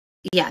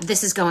Yeah,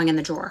 this is going in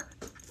the drawer.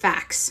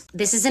 Facts.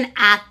 This is an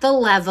at the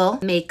level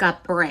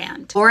makeup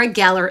brand. Laura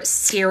Geller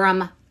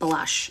Serum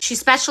Blush. She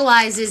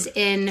specializes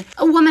in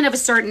a woman of a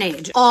certain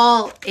age,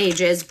 all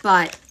ages,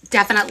 but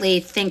definitely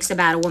thinks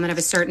about a woman of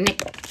a certain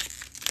age.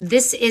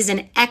 This is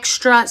an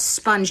extra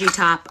spongy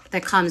top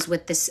that comes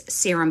with this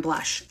serum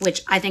blush,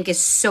 which I think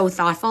is so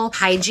thoughtful.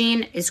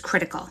 Hygiene is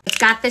critical. It's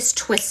got this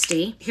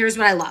twisty. Here's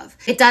what I love.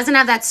 It doesn't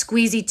have that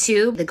squeezy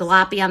tube. The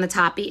gloppy on the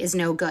toppy is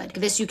no good.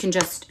 This you can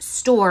just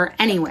store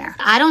anywhere.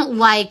 I don't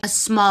like a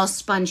small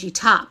spongy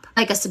top.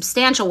 I like a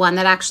substantial one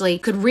that actually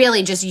could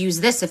really just use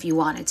this if you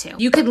wanted to.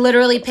 You could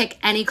literally pick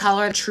any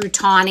color, true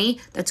tawny,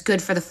 that's good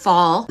for the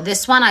fall.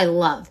 This one I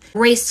love.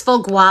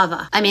 Graceful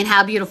Guava. I mean,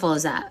 how beautiful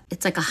is that?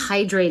 It's like a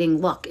hydrating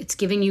look. It's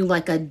giving you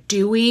like a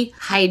dewy,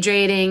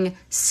 hydrating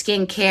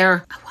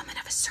skincare. A woman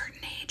of a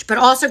certain age, but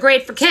also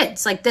great for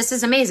kids. Like, this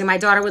is amazing. My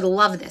daughter would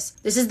love this.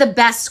 This is the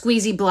best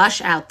squeezy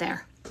blush out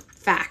there.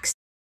 Facts.